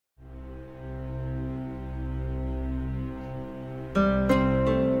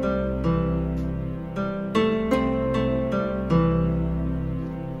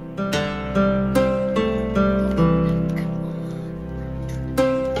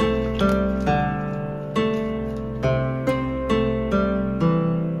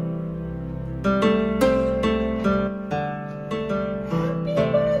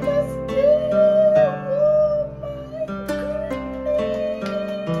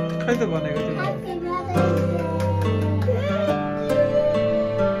खै त भनेको थियो Happy Mother's Day.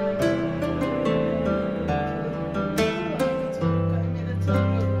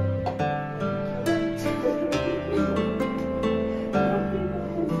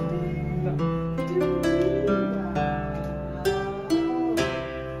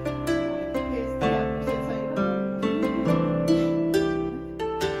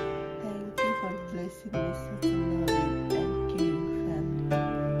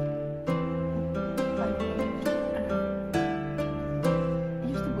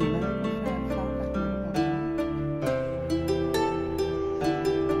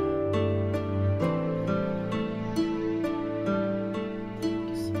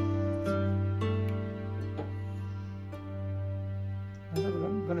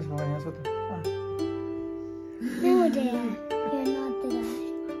 गणेश भगवान यहाँ छ त No, Dad. You're not the guy.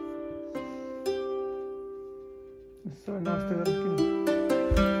 सबै नमस्ते गरेर किन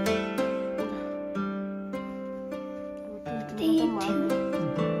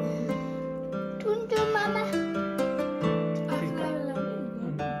Tuntu Mama.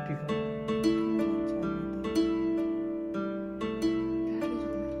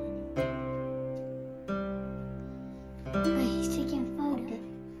 Oh, he's taking a photo.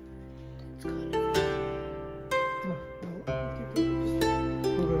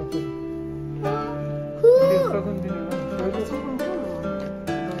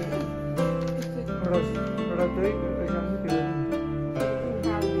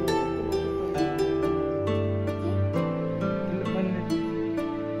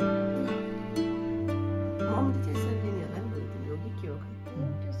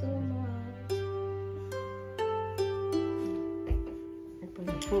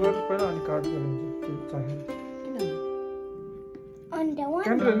 पहिला अनि कार्ड गरिन्छ त्यो चाहियो On the one.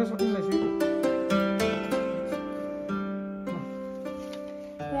 क्यान्डल हेर्न सक्नुहुन्न यसरी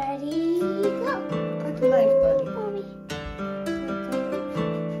Ready, go. Knife, buddy. Mommy.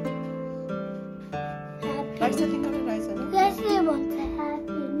 Happy. Rice, I think I'm rice, I know. Yes, we want to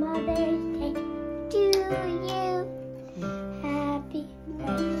Happy Mother's Day to you. Happy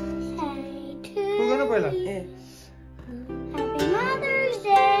birthday to पुगेन पहिला you. Happy Mother's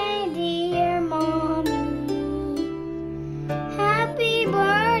Day, dear Mommy. Happy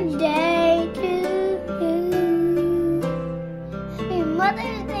birthday to you. Happy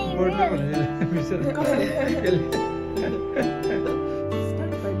Mother's Day, birthday really. भनेर बिर्सेर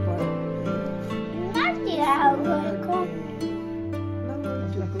Start by bar. Not the alcohol.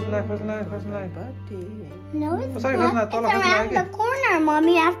 खोज्नलाई Birthday. No, it's Sorry, not. Rosna, It's tell us around what the corner,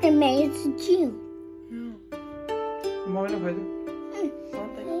 Mommy. After May, it's June. मैले खाइदियो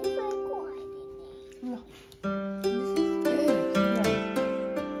No. This is good.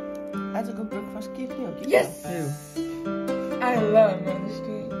 As a good breakfast cake, you know. Yes! I love Mother's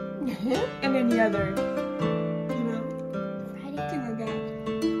Day. And any other, you know, thing like that.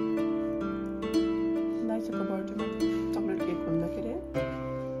 Nice of a birthday. Chocolate cake from the kid.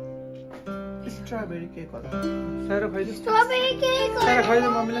 Strawberry cake. साइरो खाइदियो Strawberry cake. साइरो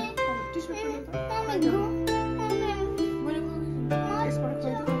खाइदियो मम्मीलाई Tissue paper. Mommy, go.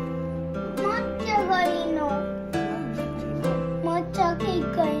 Matcha garino. Matcha cake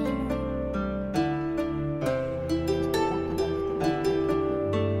garino.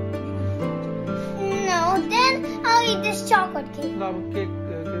 No, then I'll eat this chocolate cake. ल अब cake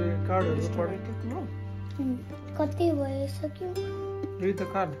के अरे कार्डहरु पढ्यो कति भइसक्यो यही त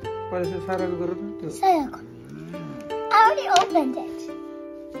कार्ड पहिला चाहिँ साराको गरेर त्यो Sayako. I already opened it.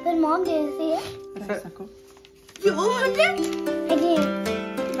 But Mom didn't see it. You opened it? I did.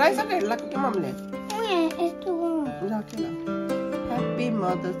 Rice okay, like your mom left. Oh yeah, it's too warm. Okay, now. Happy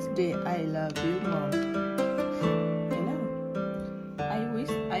Mother's Day. I love you, Mom. I know. I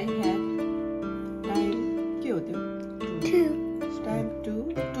wish I had time. के हो त्यो? Two. Time to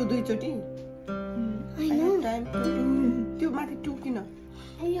दुईचोटि. I I know. had time to do. त्यो माथि to किन?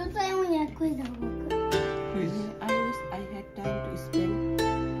 Yo traigo una cosa. I wish I had time to spend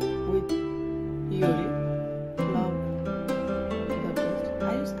with Yuri. Love the best.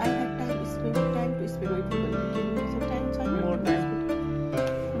 I wish I had time to spend with people. Give me some time, so I know. More time.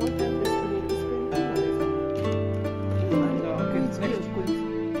 More time to spend with quiz.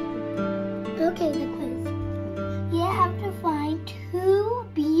 Okay, the quiz. You have to find two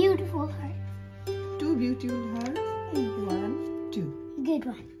beautiful hearts. Two beautiful hearts. 1, 2. Good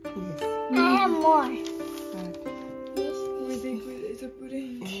one. Yes. I have more. Right. It's a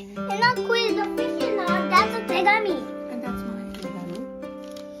pudding. It's not quiz, the fish is not. That's a tegami. And that's mine.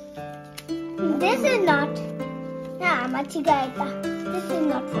 This is not. Nah, machigaita. This is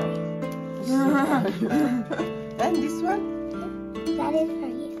not for you. And this one? That is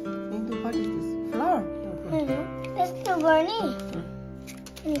for you. What is this? Flower? That's the Barney.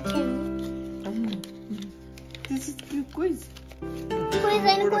 And it can. This is the quiz. Quiz.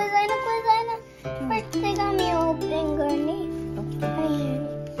 First they got me open Barney.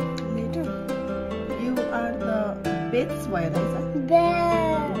 Later. You are the best wife, Liza.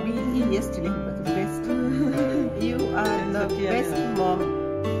 Best. Yesterday was the best. You are the best mom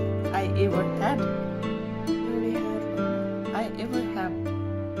I ever had. I ever have.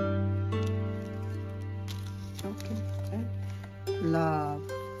 Okay. Love.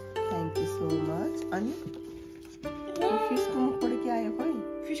 Thank you so much. Ani? Fish को मुख पड़ के आया कोई?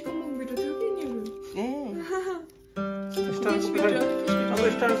 Fish को मुख बेटा थियो कि नि? ए. स्टारको पछाडि अब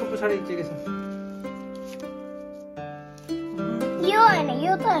स्टारको पछाडि के छ यो होइन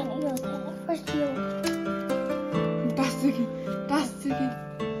यो त होइन यो त फर्स्ट यो Tasiki.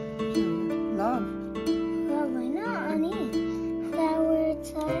 Love. लभ होइन अनि फ्लावर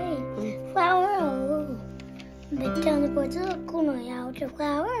चाहिँ फ्लावर हो भेट्टाउनु पर्छ कुन हो यहाँ आउट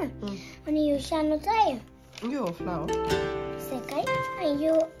फ्लावर अनि यो सानो चाहिँ Yo, flower. सेकाइ अनि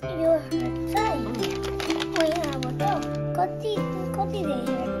यो हर्ट चाहिँ म यहाँबाट कति धेरै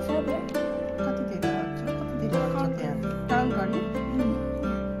हर्ट छ कति धेरै हर्ट छ त्यहाँ काउन्ट गर्ने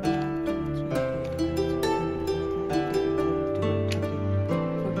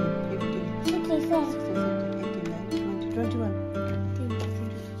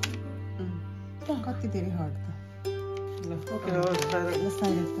कति धेरै हर्ट त ल ओके अब सारा ल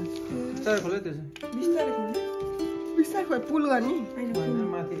साइड त स्टार खोले त्यसो बिस्तारै खोइ पुल गर्ने होइन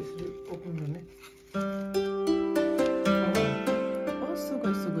माथि ओपन गर्ने ओ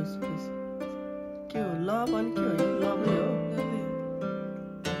सुगै के हो लभ अनि के हो यो लभै हो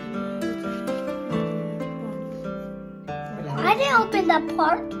I didn't open that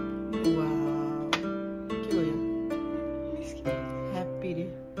part. Wow के हो यो happy day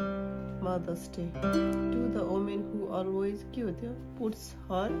mothers day to the women who always के हो त्यो puts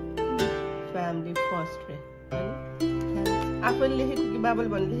her family first ray आफैले लेखेको कि बाबाले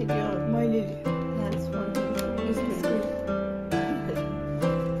भन्ने लेखेको हो मैले thanks for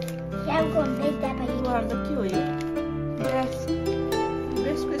Yeah, I'm going to make that by you. You're the के हो यो बेस्ट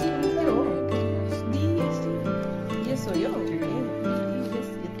क्वेसन के हो यस हो यो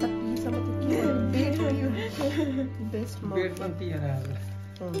यता पीसम्म त के हो बेट हो यो बेस्ट बेड पनि पिएर आएर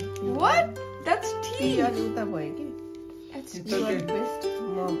What? That's T tea. अनि उता भयो कि It's You are okay. best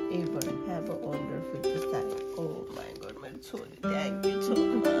mom ever. Have a wonderful day. Oh my god, my छोरी, thank you, छोरी.